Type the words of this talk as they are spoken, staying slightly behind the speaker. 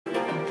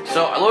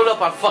So I loaded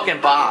up on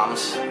fucking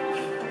bombs.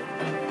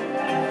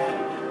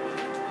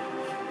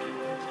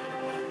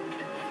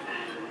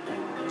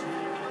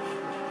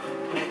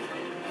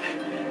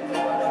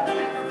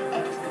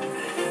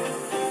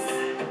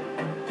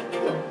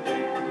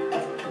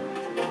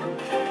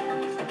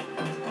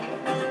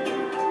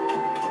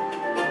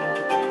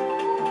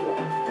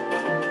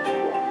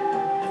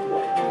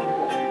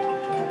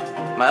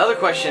 My other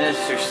question is,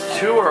 there's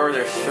 2 or are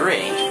there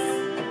 3?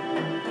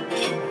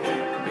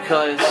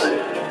 Because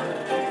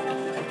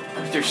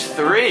if there's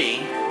 3,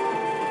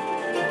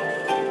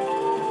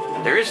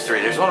 there is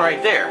 3. There's one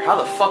right there. How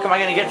the fuck am I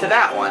going to get to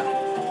that one?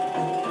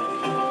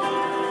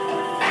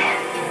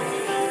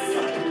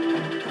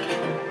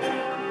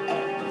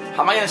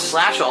 How am I going to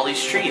slash all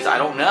these trees? I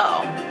don't know.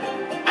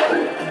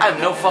 I have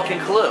no fucking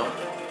clue.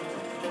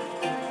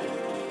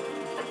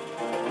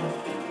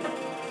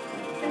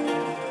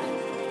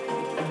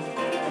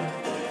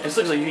 This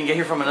looks like you can get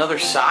here from another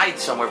side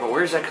somewhere, but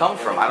where does that come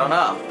from? I don't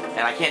know.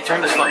 And I can't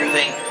turn this fucking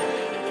thing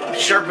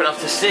sharp enough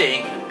to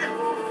see.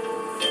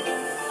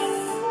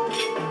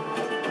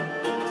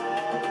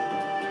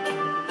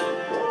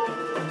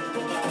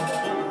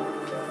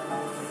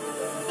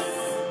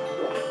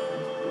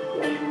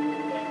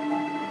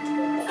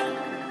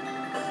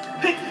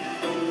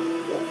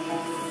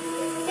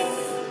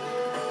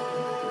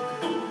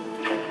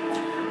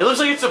 It looks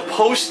like it's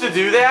supposed to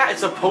do that. It's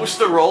supposed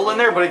to roll in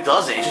there, but it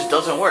doesn't. It just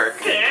doesn't work.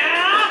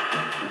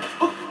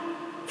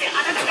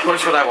 Of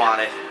course what I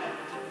wanted.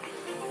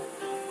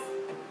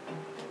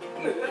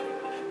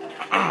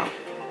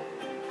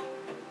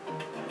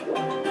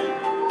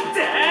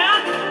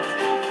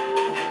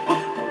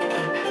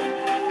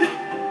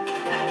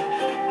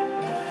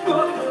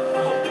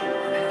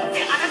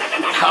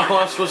 How am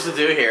I supposed to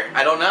do here?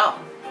 I don't know.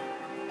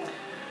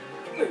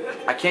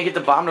 I can't get the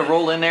bomb to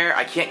roll in there.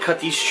 I can't cut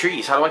these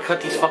trees. How do I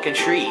cut these fucking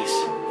trees?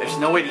 There's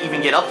no way to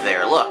even get up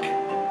there. Look.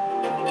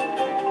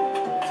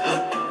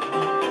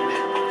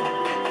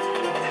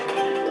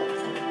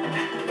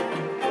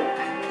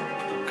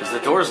 Because the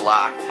door's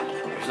locked.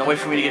 There's no way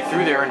for me to get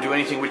through there and do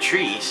anything with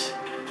trees.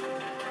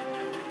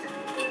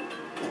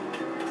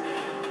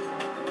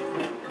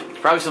 It's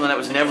probably something that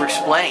was never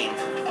explained.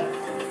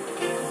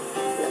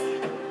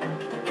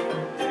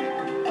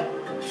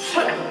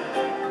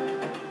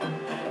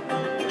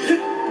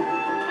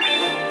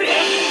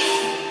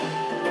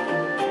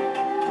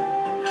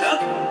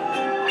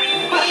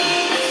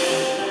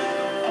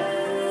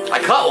 I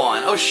cut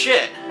one. Oh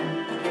shit.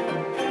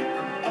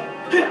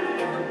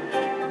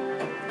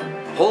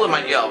 Holding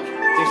my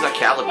thing's not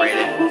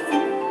calibrated.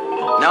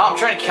 Now I'm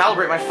trying to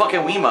calibrate my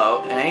fucking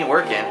Wiimote and it ain't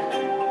working.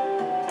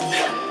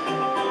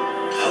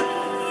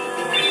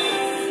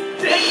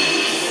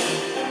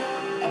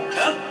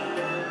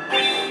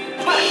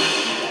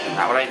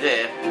 Not what I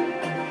did.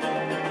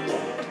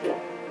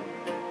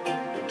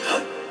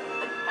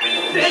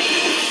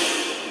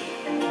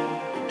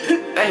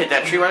 I hit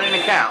that tree right in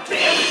the count.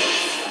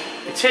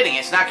 It's hitting,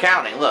 it's not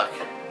counting, look.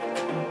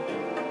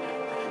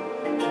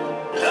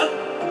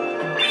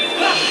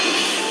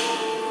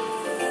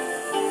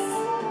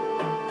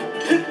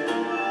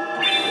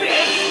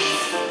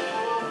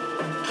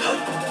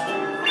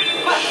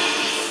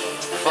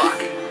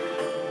 Fuck.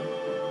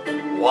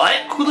 What?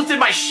 Who lifted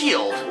my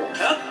shield?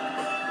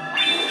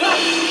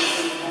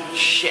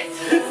 Shit.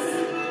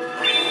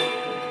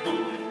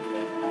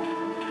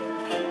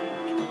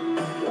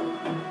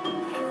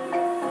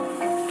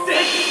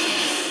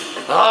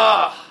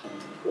 Ugh.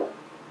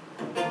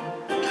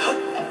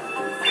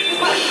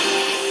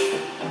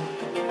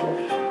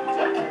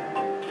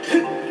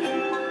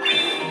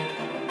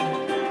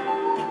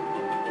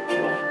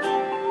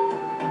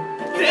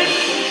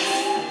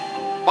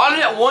 Why did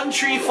that one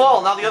tree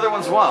fall? Now the other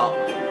ones won't.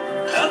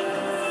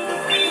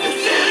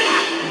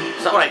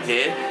 Is that what I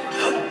did?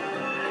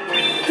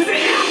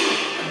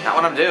 Not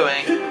what I'm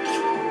doing.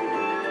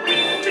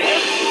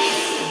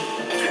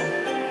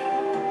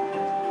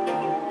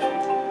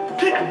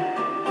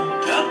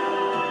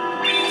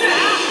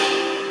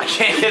 I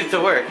can't get it to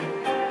work.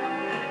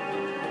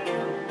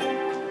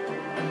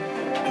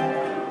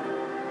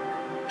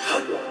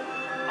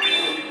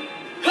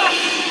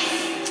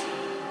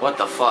 What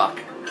the fuck?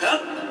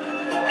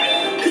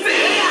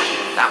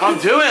 Not what I'm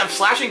doing. I'm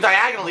slashing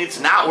diagonally. It's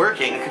not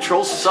working. The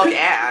controls suck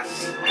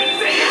ass.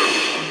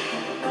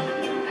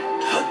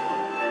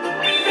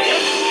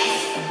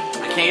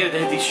 I can't get it to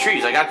hit these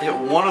trees. I got to hit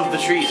one of the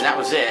trees and that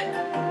was it.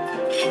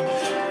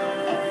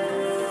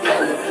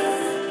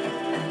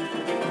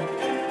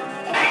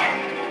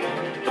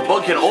 The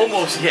bug can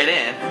almost get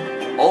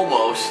in.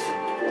 Almost.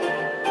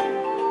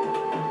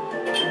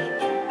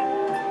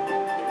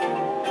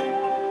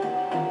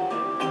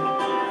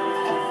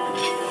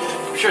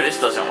 I'm sure this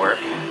doesn't work.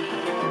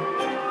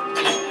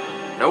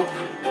 Nope.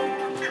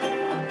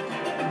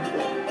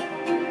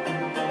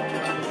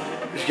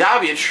 There's gotta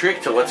be a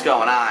trick to what's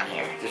going on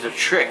here. There's a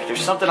trick. There's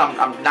something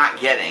I'm not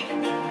getting.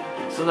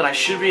 Something I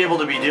should be able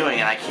to be doing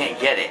and I can't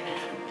get it.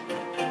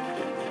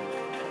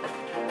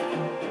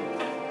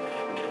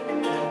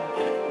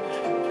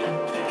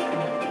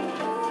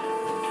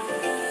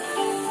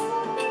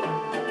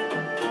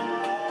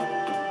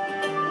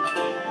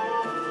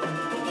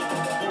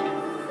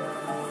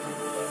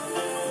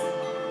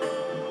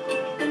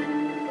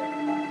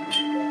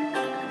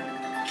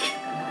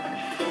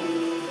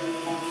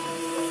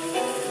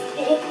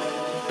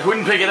 Who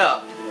didn't pick it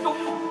up?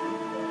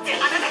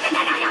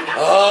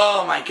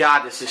 Oh my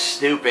god, this is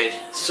stupid.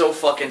 It's so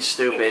fucking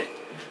stupid.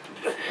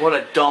 What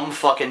a dumb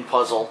fucking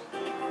puzzle.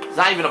 It's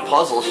not even a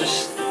puzzle, it's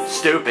just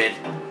stupid.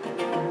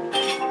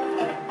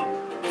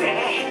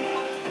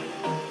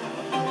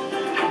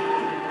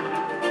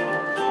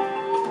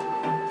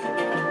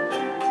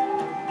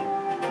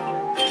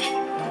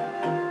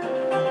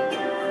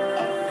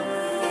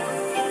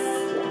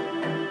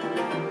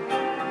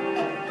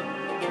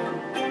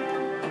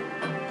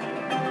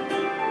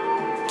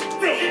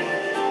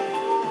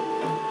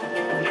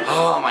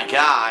 Oh my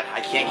god,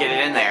 I can't get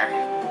it in there.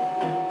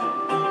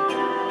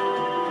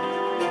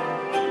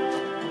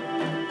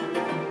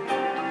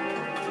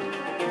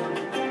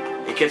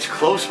 It gets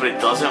close, but it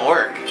doesn't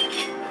work.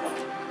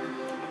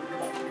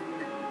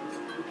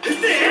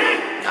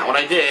 Not what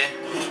I did.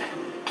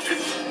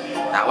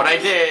 Not what I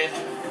did.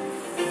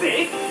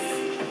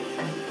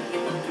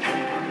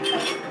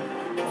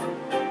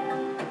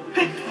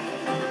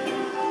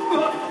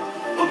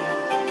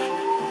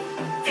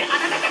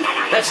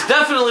 That's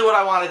definitely what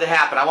I wanted to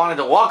happen. I wanted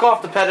to walk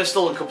off the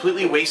pedestal and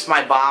completely waste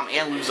my bomb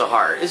and lose a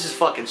heart. This is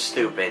fucking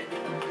stupid.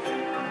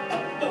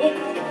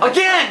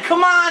 Again!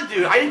 Come on,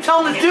 dude! I didn't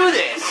tell him to do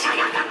this!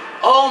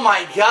 Oh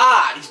my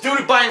god! He's doing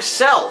it by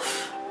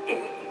himself!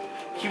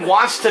 He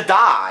wants to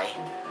die.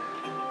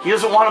 He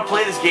doesn't want to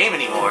play this game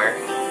anymore.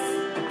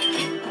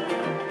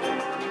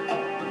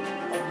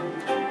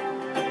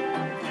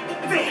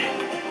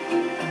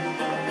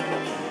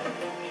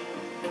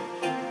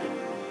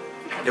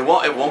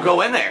 It won't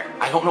go in there.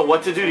 I don't know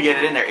what to do to get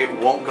it in there. It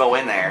won't go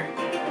in there.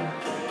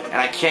 And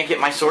I can't get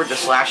my sword to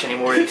slash any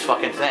more of these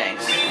fucking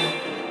things.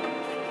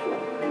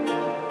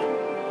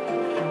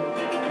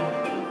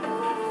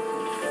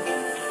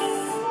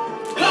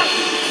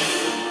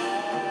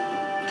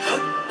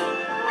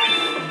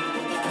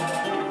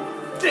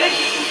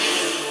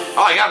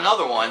 Oh, I got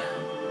another one.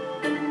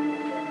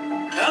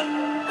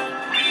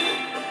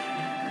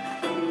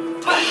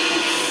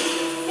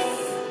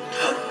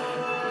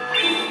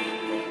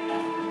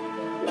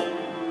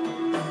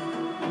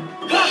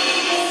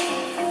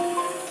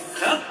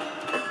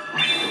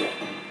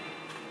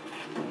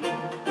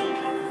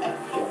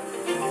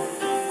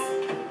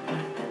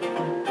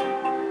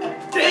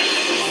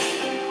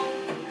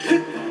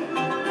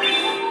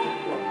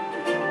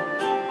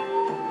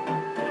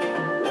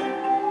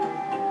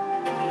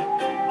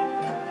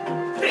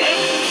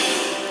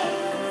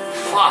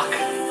 Fuck.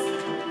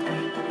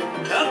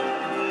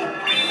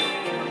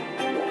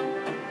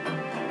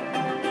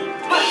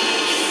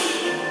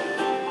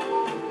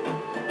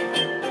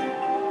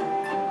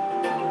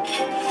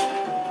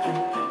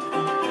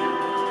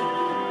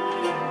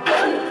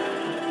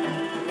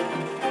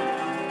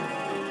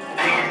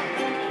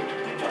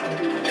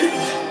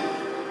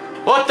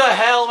 What the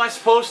hell am I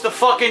supposed to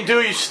fucking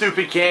do, you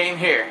stupid game?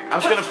 Here,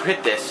 I'm just gonna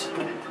hit this.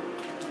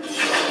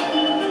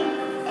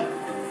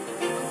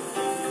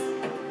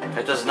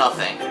 It does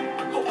nothing.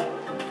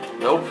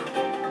 Nope.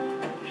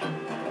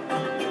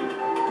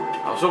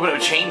 I was hoping it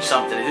would change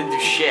something. It didn't do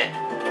shit.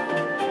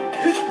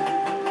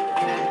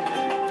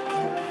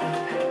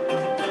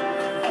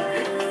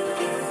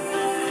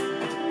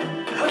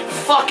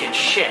 Fucking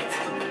shit.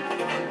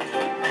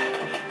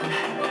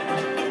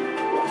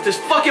 If this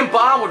fucking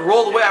bomb would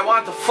roll the way I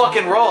want it to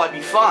fucking roll, I'd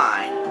be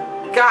fine.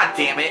 God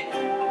damn it.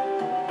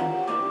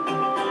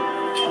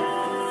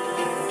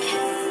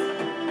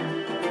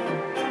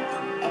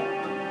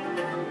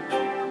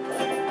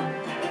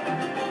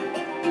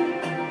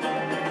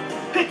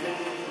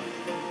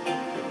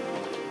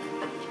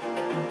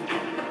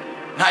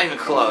 Not even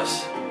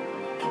close.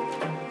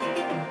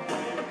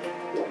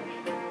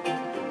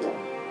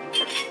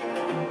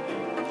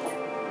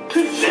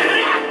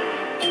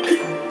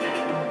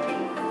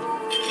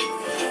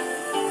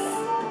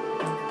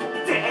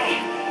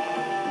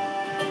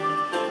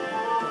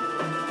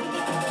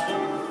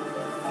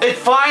 It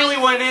finally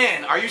went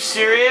in. Are you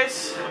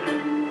serious?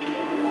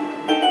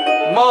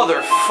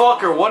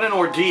 Motherfucker, what an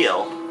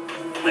ordeal.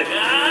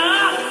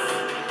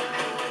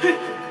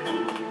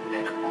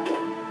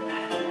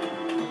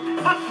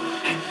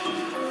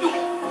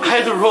 I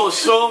had to roll it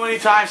so many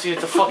times to get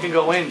it to fucking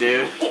go in,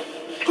 dude.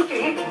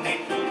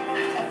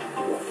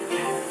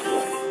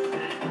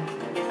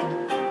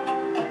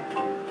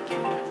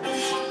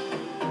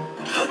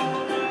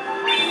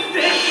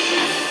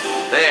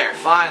 There,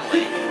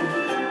 finally.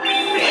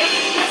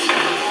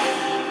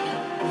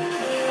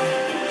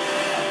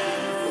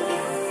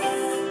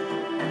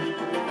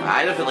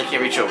 I definitely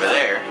can't reach over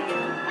there.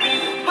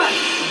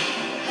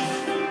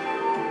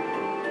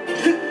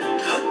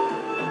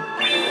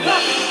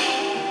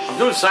 I'm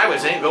doing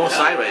sideways, I ain't going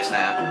sideways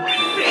now.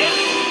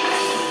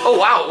 Oh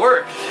wow, it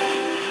worked.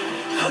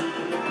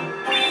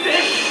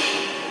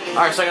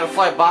 Alright, so I gotta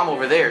fly a bomb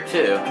over there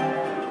too.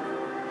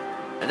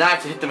 And then I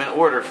have to hit them in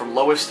order from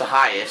lowest to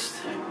highest.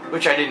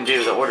 Which I didn't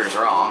do, the order's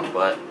wrong,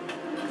 but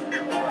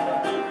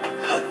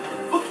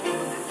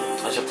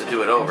I just have to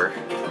do it over.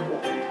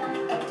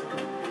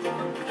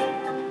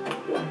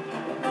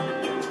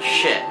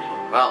 Shit.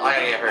 Well, I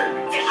gotta get hurt.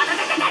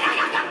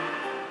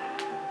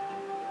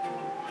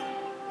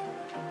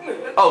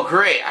 Oh,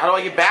 great. How do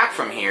I get back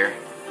from here?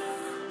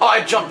 Oh,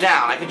 I jumped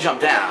down. I can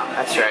jump down.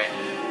 That's right.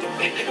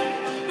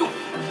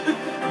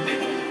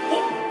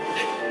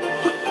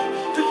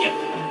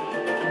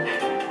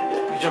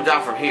 You jump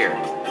down from here.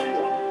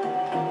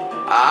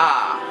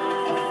 Ah.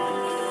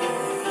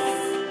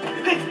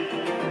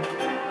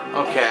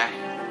 Okay.